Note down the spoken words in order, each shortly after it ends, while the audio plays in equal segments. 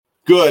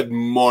Good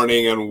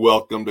morning and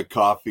welcome to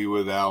Coffee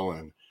with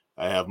Alain.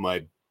 I have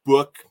my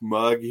book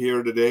mug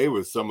here today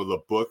with some of the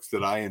books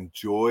that I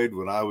enjoyed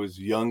when I was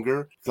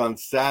younger. On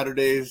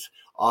Saturdays,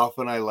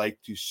 often I like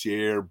to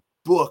share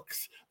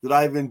books that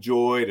I've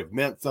enjoyed, have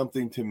meant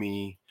something to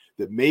me,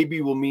 that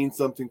maybe will mean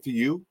something to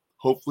you.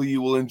 Hopefully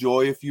you will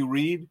enjoy if you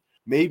read.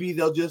 Maybe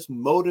they'll just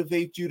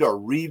motivate you to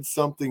read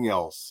something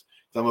else.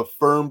 I'm a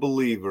firm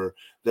believer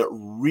that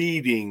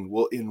reading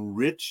will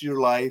enrich your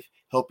life,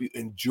 help you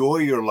enjoy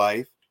your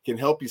life, can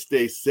help you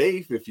stay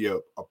safe if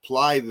you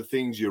apply the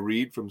things you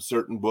read from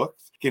certain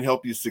books, can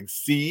help you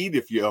succeed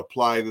if you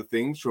apply the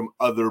things from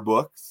other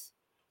books.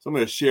 So I'm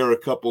going to share a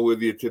couple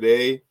with you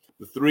today.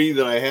 The three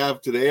that I have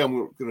today,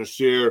 I'm going to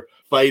share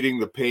Fighting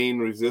the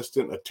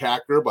Pain-Resistant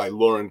Attacker by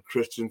Loren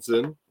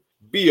Christensen,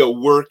 Be a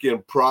Work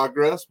in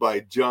Progress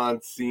by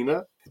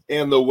Cena,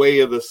 and The Way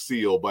of the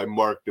Seal by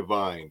Mark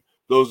Devine.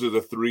 Those are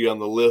the three on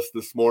the list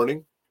this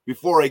morning.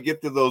 Before I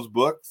get to those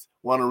books,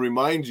 I want to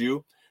remind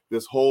you,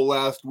 this whole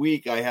last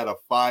week, I had a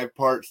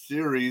 5-part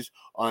series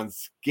on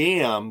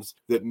scams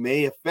that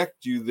may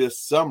affect you this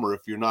summer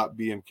if you're not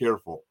being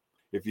careful.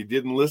 If you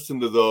didn't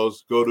listen to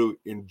those, go to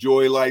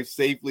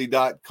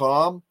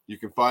enjoylifesafely.com. You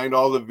can find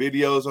all the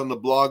videos on the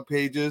blog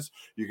pages.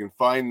 You can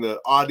find the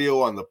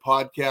audio on the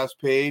podcast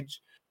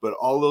page. But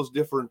all those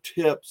different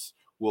tips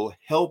will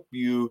help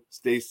you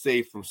stay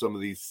safe from some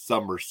of these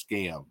summer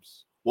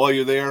scams. While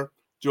you're there,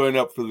 join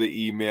up for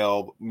the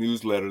email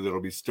newsletter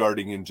that'll be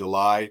starting in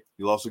July.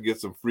 You'll also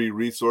get some free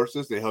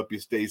resources to help you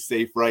stay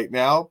safe right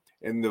now.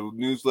 And the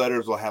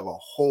newsletters will have a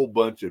whole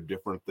bunch of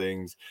different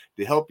things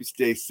to help you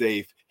stay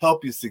safe,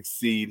 help you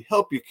succeed,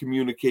 help you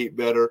communicate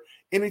better.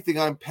 Anything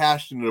I'm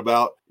passionate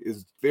about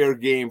is fair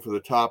game for the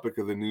topic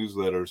of the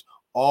newsletters,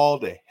 all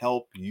to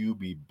help you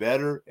be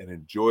better and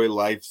enjoy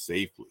life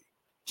safely.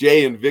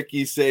 Jay and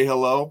Vicky say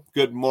hello.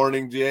 Good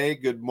morning, Jay.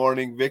 Good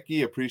morning,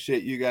 Vicky.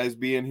 Appreciate you guys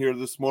being here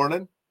this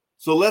morning.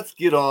 So let's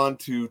get on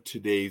to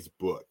today's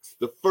books.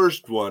 The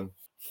first one,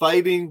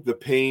 Fighting the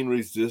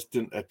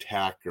Pain-Resistant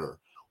Attacker.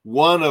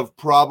 One of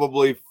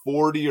probably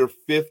 40 or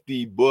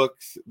 50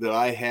 books that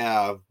I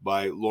have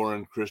by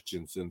Loren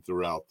Christensen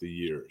throughout the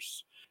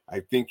years. I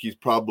think he's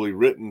probably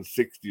written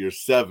 60 or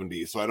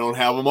 70, so I don't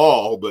have them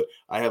all, but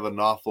I have an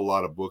awful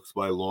lot of books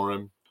by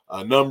Loren.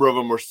 A number of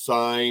them are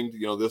signed.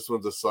 This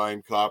one's a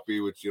signed copy,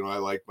 which, I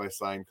like my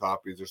signed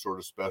copies. They're sort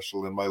of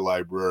special in my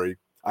library.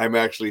 I'm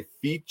actually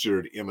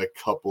featured in a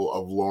couple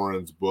of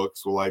Loren's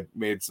books. Well, I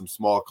made some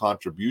small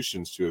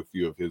contributions to a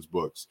few of his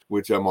books,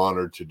 which I'm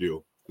honored to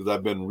do because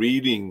I've been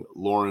reading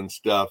Loren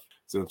stuff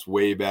since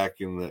way back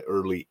in the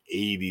early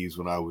 80s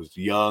when I was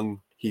young.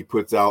 He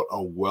puts out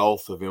a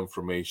wealth of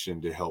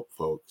information to help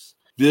folks.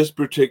 This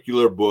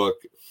particular book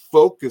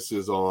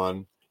focuses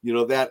on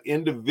that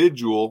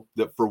individual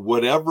that for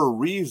whatever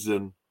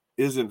reason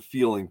isn't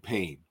feeling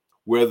pain,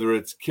 whether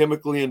it's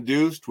chemically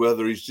induced,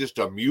 whether he's just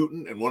a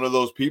mutant and one of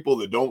those people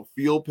that don't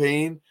feel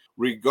pain.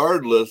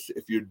 Regardless,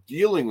 if you're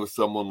dealing with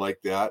someone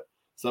like that,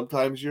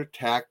 sometimes your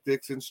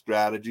tactics and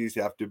strategies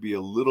have to be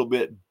a little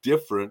bit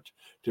different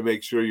to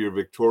make sure you're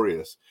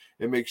victorious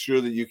and make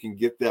sure that you can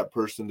get that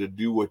person to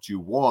do what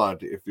you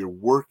want if you're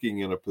working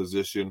in a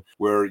position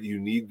where you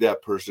need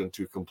that person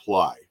to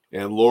comply.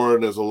 And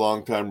Loren is a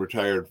longtime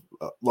retired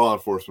law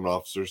enforcement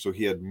officer, so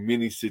he had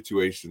many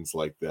situations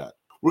like that.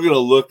 We're going to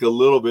look a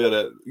little bit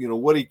at,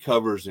 what he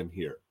covers in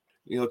here.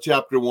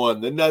 Chapter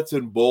 1, the nuts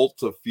and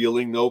bolts of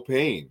feeling no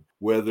pain,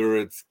 whether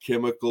it's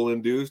chemical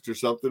induced or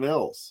something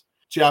else.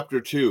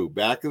 Chapter 2,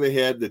 back of the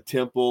head, the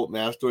temple,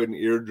 mastoid, and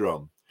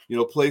eardrum.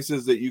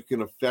 Places that you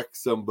can affect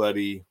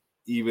somebody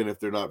even if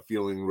they're not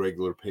feeling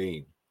regular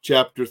pain.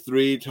 Chapter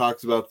 3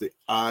 talks about the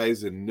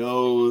eyes and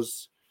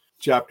nose.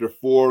 Chapter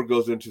 4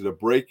 goes into the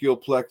brachial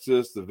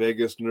plexus, the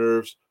vagus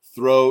nerves,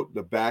 throat,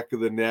 the back of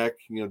the neck,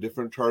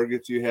 different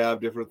targets you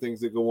have, different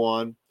things that go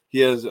on. He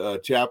has a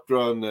chapter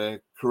on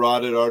the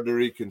carotid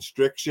artery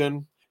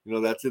constriction.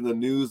 That's in the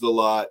news a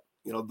lot.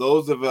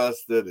 Those of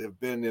us that have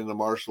been in the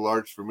martial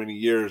arts for many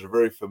years are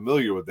very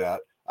familiar with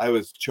that. I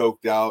was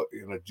choked out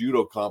in a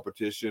judo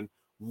competition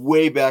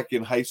way back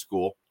in high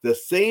school. The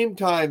same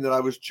time that I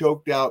was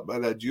choked out by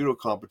that judo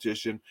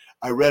competition,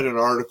 I read an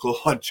article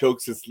on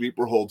chokes and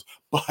sleeper holds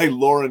by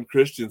Loren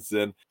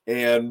Christensen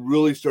and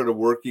really started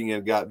working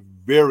and got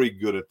very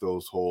good at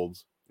those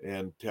holds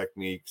and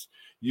techniques.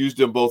 Used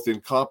them both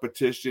in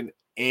competition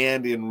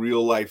and in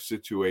real life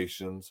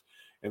situations.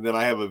 And then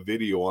I have a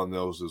video on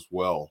those as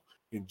well.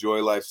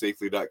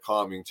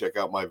 EnjoyLifeSafely.com. You can check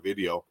out my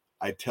video.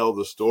 I tell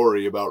the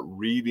story about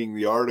reading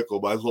the article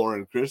by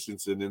Loren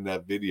Christensen in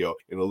that video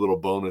in a little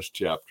bonus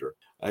chapter.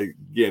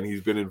 Again,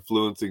 he's been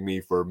influencing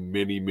me for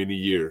many, many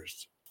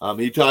years.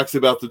 He talks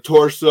about the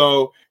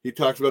torso. He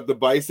talks about the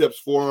biceps,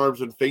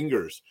 forearms, and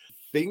fingers.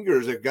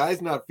 Fingers, if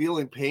guy's not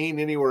feeling pain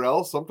anywhere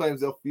else,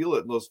 sometimes they'll feel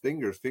it in those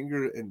fingers.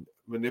 Finger and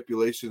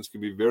manipulations can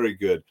be very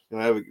good.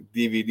 And I have a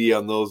DVD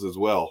on those as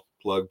well.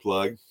 Plug.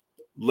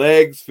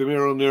 Legs,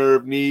 femoral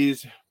nerve,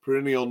 knees,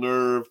 perineal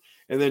nerve,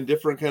 and then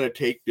different kind of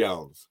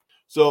takedowns.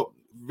 So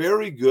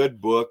very good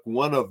book,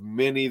 one of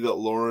many that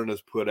Loren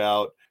has put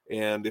out.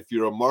 And if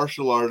you're a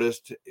martial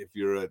artist, if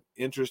you're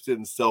interested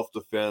in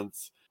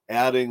self-defense,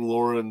 adding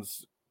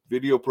Loren's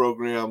video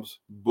programs,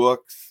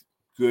 books,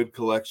 good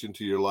collection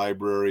to your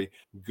library,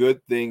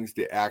 good things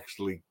to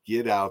actually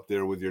get out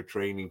there with your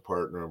training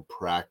partner and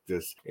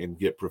practice and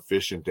get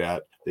proficient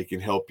at. They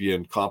can help you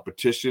in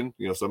competition.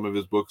 Some of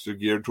his books are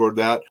geared toward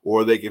that,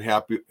 or they can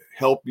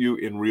help you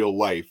in real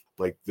life,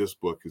 like this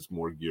book is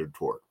more geared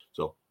toward.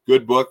 So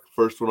good book,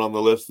 first one on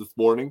the list this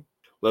morning.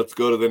 Let's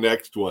go to the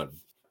next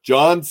one.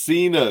 John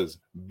Cena's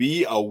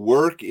Be a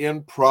Work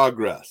in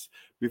Progress.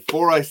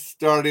 Before I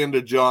start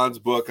into John's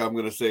book, I'm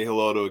going to say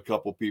hello to a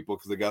couple people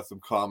because I got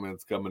some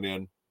comments coming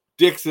in.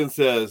 Dixon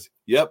says,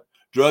 yep,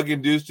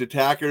 drug-induced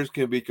attackers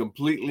can be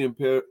completely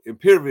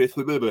impervious.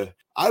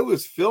 I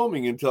was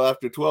filming until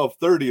after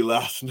 12:30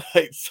 last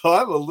night, so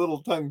I'm a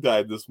little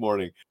tongue-tied this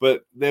morning,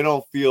 but they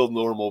don't feel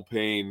normal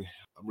pain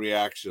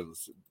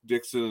reactions.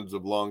 Dixon is a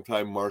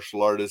longtime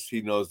martial artist.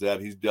 He knows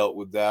that. He's dealt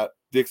with that.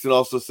 Dixon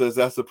also says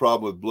that's the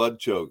problem with blood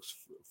chokes.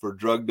 For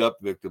drugged up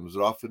victims,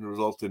 it often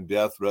results in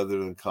death rather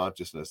than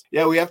consciousness.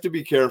 Yeah, we have to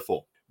be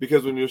careful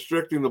because when you're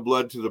restricting the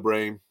blood to the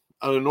brain,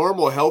 on a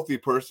normal, healthy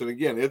person,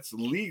 again, it's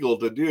legal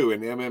to do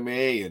in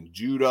MMA and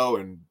judo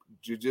and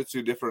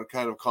jiu-jitsu, different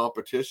kind of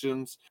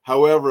competitions.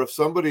 However, if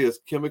somebody is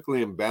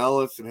chemically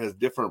imbalanced and has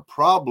different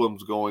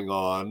problems going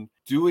on,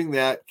 doing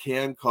that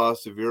can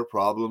cause severe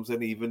problems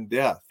and even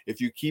death.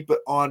 If you keep it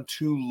on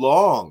too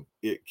long,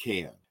 it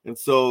can. And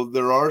so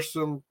there are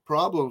some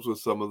problems with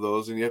some of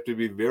those, and you have to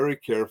be very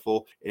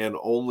careful and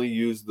only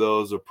use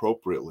those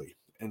appropriately.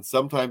 And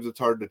sometimes it's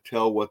hard to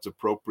tell what's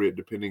appropriate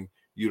depending,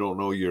 you don't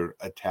know your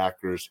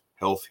attacker's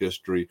health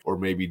history or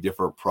maybe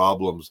different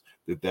problems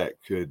that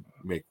could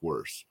make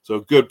worse.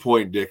 So good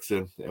point,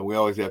 Dixon. And we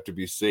always have to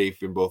be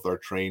safe in both our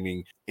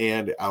training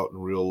and out in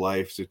real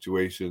life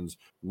situations.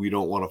 We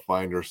don't want to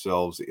find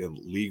ourselves in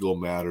legal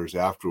matters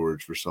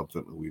afterwards for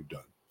something that we've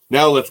done.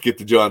 Now let's get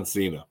to John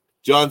Cena.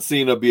 John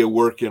Cena, Be a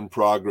Work in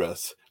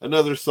Progress.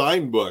 Another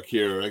signed book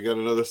here. I got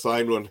another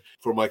signed one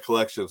for my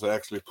collection, so I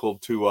actually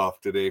pulled two off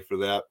today for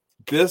that.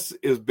 This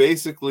is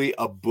basically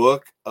a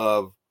book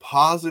of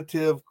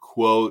positive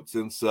quotes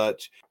and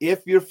such.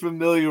 If you're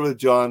familiar with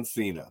John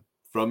Cena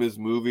from his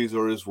movies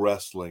or his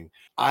wrestling,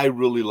 I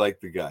really like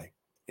the guy.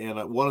 And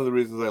one of the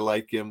reasons I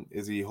like him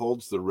is he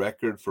holds the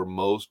record for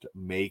most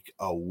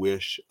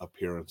Make-A-Wish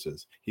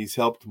appearances. He's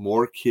helped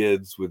more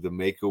kids with the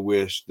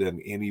Make-A-Wish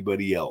than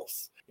anybody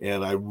else.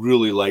 And I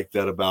really like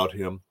that about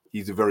him.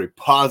 He's a very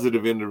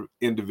positive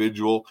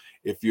individual.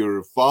 If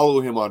you follow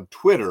him on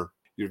Twitter,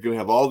 you're going to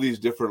have all these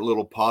different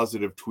little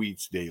positive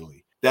tweets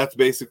daily. That's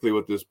basically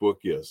what this book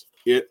is.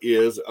 It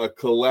is a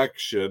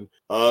collection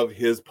of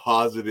his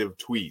positive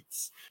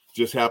tweets.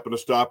 Just happen to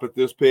stop at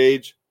this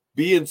page.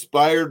 Be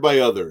inspired by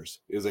others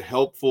is a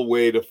helpful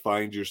way to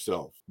find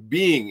yourself.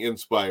 Being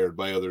inspired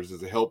by others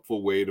is a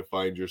helpful way to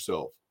find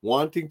yourself.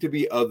 Wanting to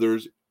be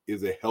others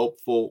is a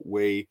helpful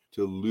way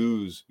to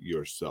lose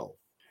yourself.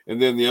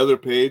 And then the other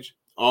page,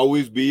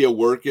 always be a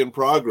work in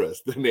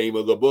progress, the name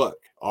of the book.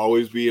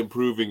 Always be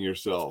improving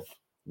yourself.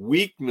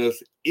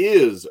 Weakness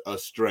is a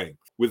strength.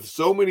 With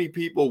so many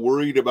people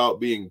worried about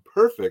being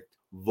perfect,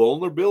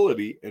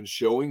 vulnerability and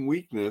showing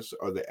weakness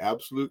are the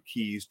absolute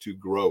keys to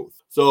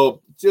growth.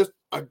 So just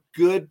a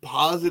good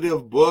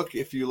positive book.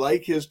 If you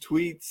like his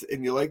tweets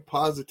and you like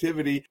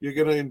positivity, you're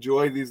going to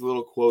enjoy these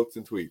little quotes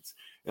and tweets.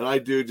 And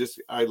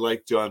I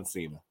like John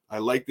Cena. I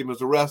liked him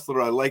as a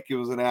wrestler. I like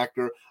him as an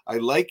actor. I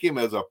like him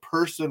as a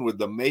person with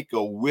the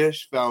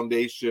Make-A-Wish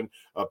Foundation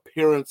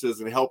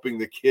appearances and helping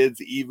the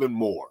kids even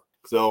more.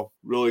 So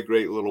really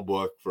great little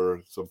book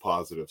for some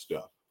positive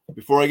stuff.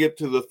 Before I get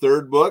to the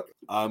third book,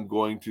 I'm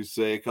going to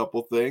say a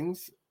couple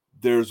things.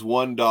 There's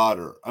one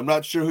daughter. I'm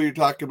not sure who you're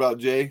talking about,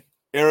 Jay.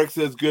 Eric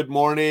says, good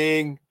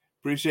morning.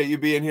 Appreciate you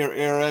being here,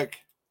 Eric.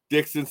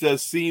 Dixon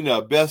says,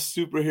 Cena, best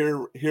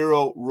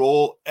superhero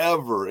role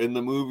ever in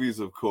the movies,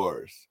 of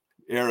course.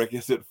 Eric,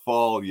 is it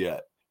fall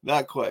yet?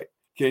 Not quite.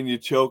 Can you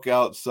choke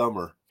out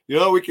summer?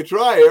 We could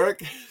try,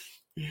 Eric.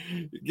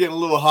 Getting a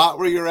little hot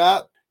where you're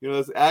at. It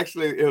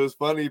was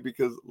funny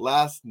because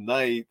last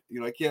night,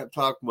 I can't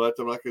talk much.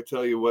 I'm not going to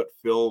tell you what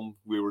film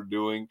we were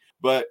doing,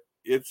 but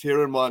it's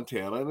here in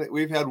Montana. And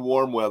we've had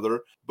warm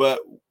weather,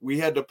 but we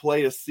had to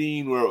play a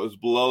scene where it was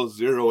below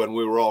zero and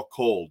we were all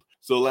cold.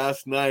 So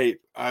last night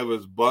I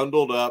was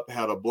bundled up,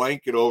 had a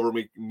blanket over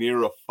me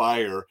near a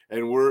fire,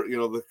 and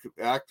the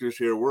actors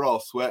here, we're all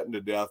sweating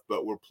to death,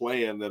 but we're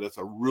playing that it's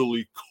a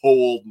really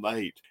cold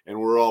night and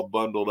we're all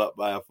bundled up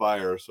by a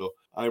fire. So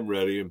I'm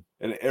ready.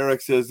 And Eric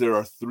says there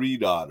are 3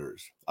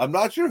 daughters. I'm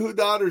not sure who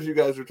daughters you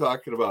guys are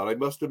talking about. I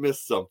must have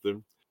missed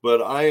something,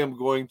 but I am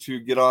going to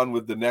get on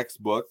with the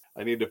next book.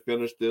 I need to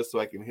finish this so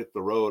I can hit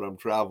the road. I'm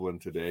traveling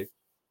today.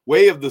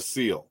 Way of the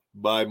Seal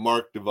by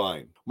Mark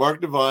Devine.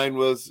 Mark Devine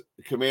was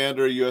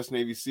commander of U.S.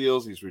 Navy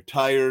SEALs. He's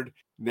retired.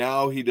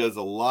 Now he does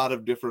a lot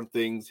of different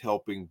things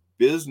helping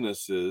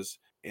businesses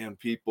and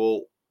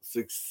people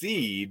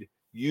succeed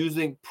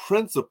using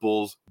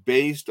principles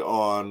based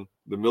on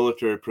the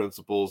military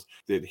principles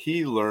that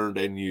he learned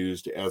and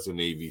used as a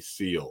Navy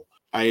SEAL.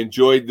 I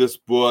enjoyed this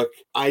book.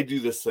 I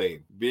do the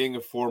same. Being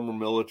a former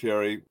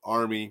military,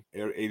 Army,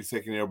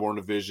 82nd Airborne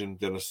Division,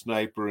 then a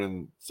sniper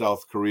in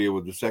South Korea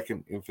with the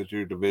 2nd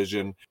Infantry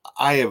Division,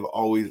 I have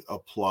always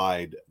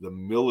applied the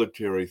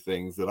military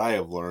things that I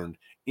have learned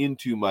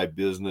into my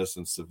business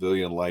and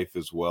civilian life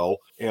as well.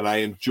 And I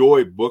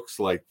enjoy books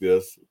like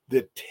this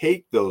that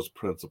take those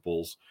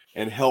principles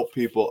and help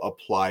people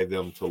apply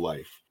them to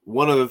life.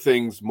 One of the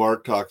things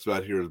Mark talks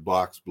about here is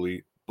box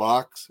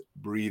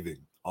breathing,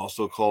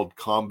 also called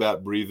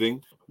combat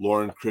breathing.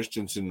 Loren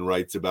Christensen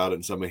writes about it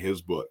in some of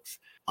his books.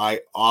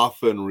 I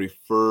often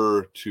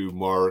refer to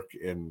Mark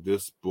and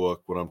this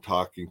book when I'm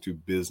talking to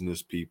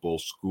business people,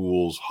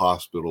 schools,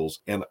 hospitals,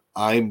 and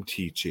I'm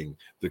teaching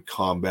the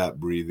combat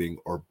breathing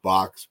or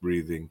box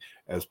breathing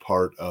as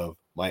part of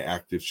my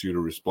active shooter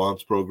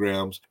response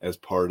programs, as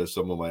part of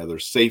some of my other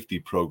safety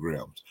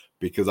programs,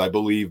 because I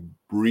believe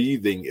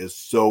breathing is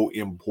so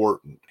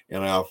important.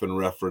 And I often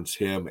reference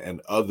him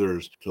and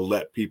others to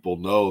let people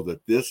know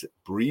that this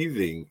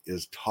breathing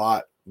is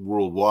taught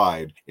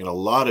worldwide in a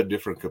lot of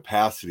different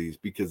capacities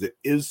because it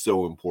is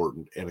so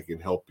important and it can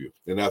help you.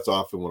 And that's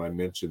often when I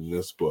mention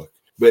this book.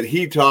 But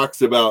he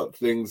talks about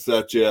things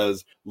such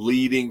as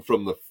leading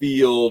from the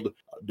field,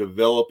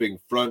 developing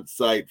front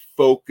sight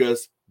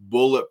focus,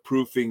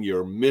 bulletproofing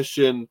your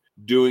mission,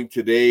 doing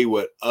today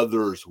what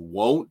others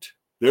won't.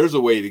 There's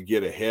a way to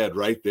get ahead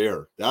right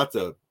there. That's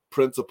a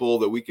principle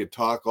that we could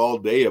talk all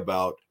day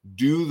about.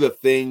 Do the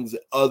things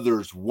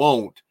others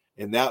won't,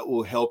 and that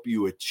will help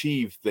you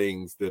achieve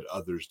things that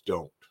others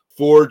don't.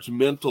 Forge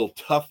mental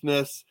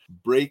toughness,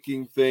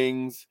 breaking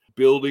things,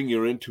 building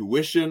your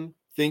intuition,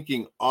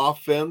 thinking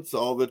offense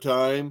all the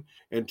time,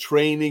 and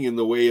training in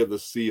the way of the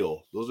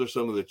SEAL. Those are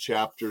some of the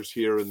chapters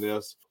here in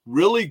this.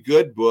 Really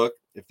good book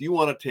if you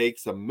want to take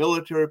some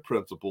military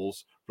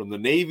principles from the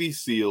Navy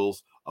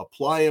SEALs,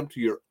 apply them to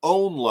your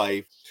own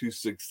life to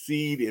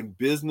succeed in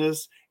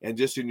business and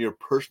just in your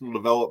personal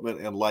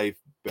development and life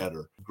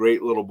better.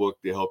 Great little book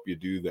to help you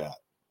do that.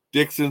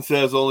 Dixon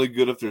says only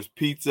good if there's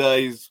pizza.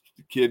 He's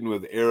kidding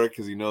with Eric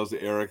because he knows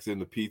that Eric's in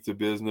the pizza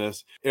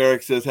business.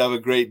 Eric says, have a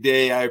great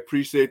day. I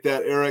appreciate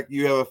that, Eric.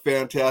 You have a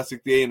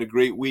fantastic day and a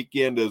great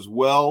weekend as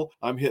well.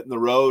 I'm hitting the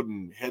road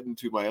and heading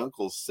to my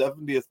uncle's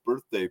 70th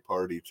birthday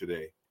party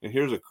today. And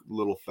here's a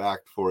little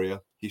fact for you.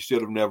 He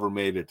should have never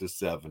made it to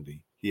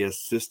 70. He has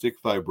cystic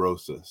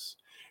fibrosis.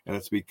 And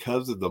it's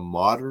because of the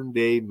modern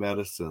day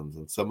medicines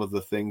and some of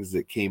the things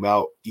that came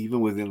out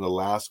even within the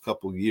last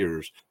couple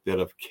years that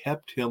have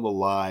kept him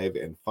alive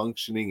and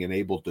functioning and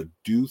able to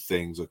do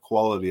things, a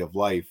quality of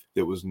life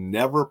that was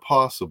never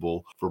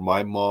possible for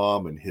my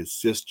mom and his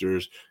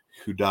sisters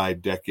who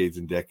died decades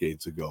and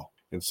decades ago.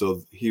 And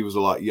so he was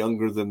a lot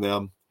younger than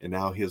them. And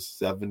now his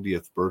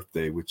 70th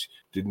birthday, which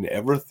didn't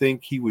ever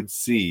think he would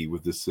see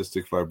with the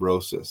cystic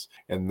fibrosis.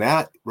 And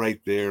that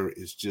right there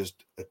is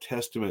just a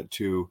testament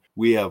to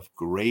we have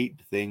great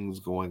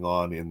things going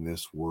on in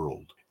this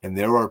world. And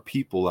there are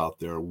people out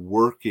there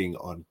working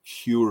on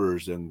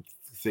cures and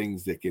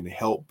things that can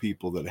help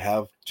people that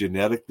have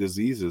genetic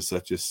diseases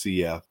such as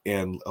CF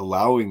and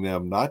allowing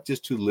them not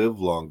just to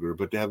live longer,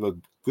 but to have a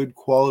good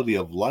quality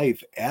of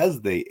life as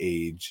they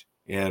age.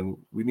 And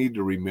we need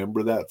to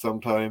remember that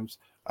sometimes.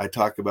 I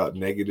talk about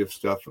negative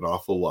stuff an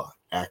awful lot,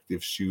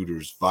 active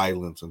shooters,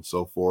 violence, and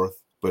so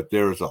forth. But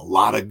there's a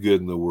lot of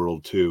good in the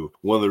world, too.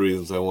 One of the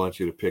reasons I want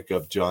you to pick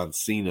up John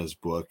Cena's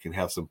book and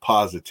have some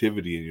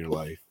positivity in your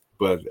life.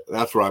 But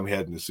that's where I'm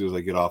heading as soon as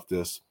I get off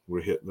this.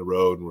 We're hitting the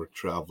road and we're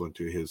traveling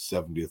to his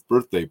 70th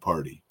birthday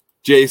party.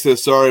 Jay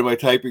says, sorry, my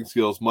typing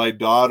skills. My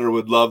daughter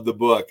would love the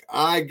book.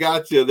 I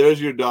got you.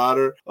 There's your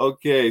daughter.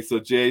 Okay, so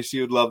Jay,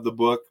 she would love the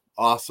book.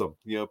 Awesome.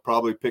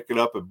 Probably pick it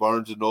up at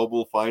Barnes &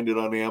 Noble, find it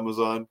on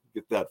Amazon,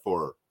 get that for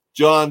her.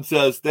 John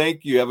says,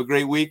 thank you. Have a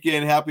great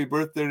weekend. Happy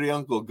birthday to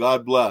Uncle.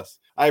 God bless.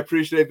 I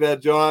appreciate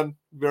that, John,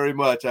 very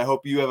much. I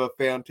hope you have a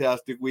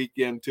fantastic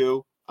weekend,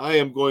 too. I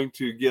am going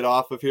to get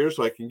off of here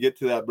so I can get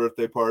to that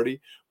birthday party.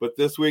 But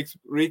this week's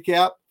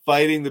recap,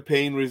 Fighting the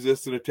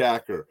Pain-Resistant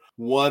Attacker,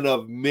 one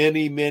of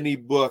many, many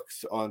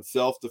books on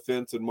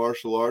self-defense and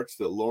martial arts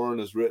that Loren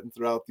has written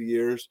throughout the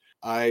years.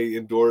 I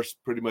endorse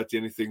pretty much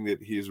anything that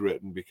he's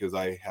written because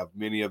I have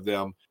many of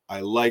them.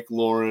 I like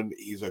Loren.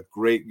 He's a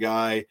great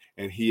guy,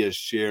 and he has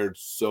shared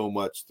so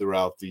much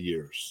throughout the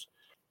years.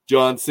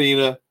 John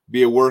Cena,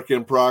 be a work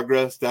in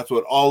progress. That's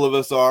what all of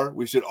us are.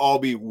 We should all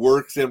be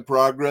works in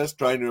progress,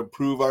 trying to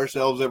improve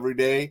ourselves every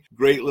day.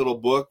 Great little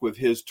book with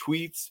his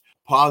tweets.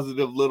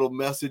 Positive little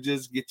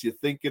messages, get you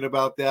thinking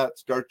about that.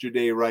 Start your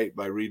day right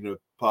by reading a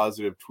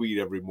positive tweet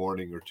every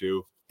morning or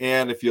two.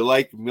 And if you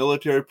like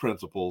military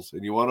principles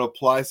and you want to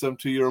apply some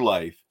to your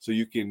life so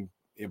you can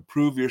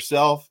improve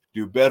yourself,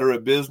 do better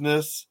at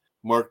business,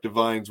 Mark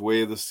Devine's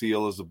Way of the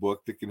SEAL is a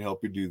book that can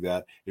help you do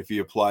that if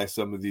you apply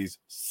some of these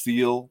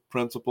SEAL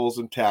principles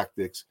and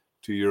tactics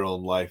to your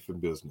own life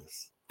and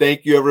business.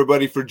 Thank you,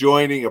 everybody, for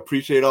joining.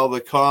 Appreciate all the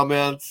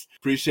comments.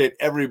 Appreciate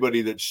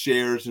everybody that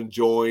shares and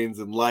joins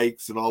and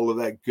likes and all of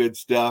that good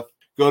stuff.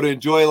 Go to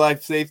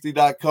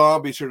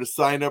enjoylifesafety.com. Be sure to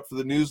sign up for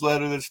the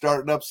newsletter that's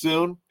starting up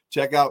soon.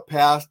 Check out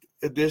past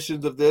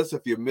editions of this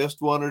if you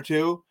missed one or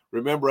two.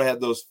 Remember, I had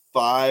those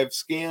 5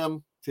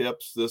 scam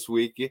tips this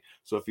week.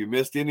 So if you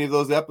missed any of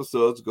those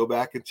episodes, go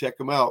back and check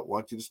them out.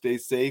 Want you to stay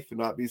safe and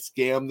not be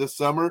scammed this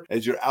summer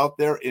as you're out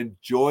there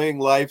enjoying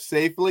life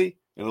safely.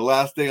 And the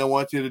last thing I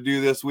want you to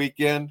do this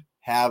weekend,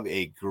 have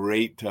a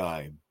great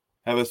time.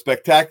 Have a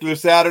spectacular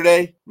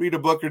Saturday. Read a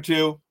book or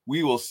two.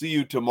 We will see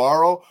you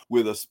tomorrow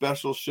with a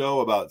special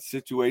show about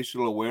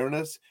situational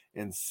awareness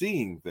and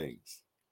seeing things.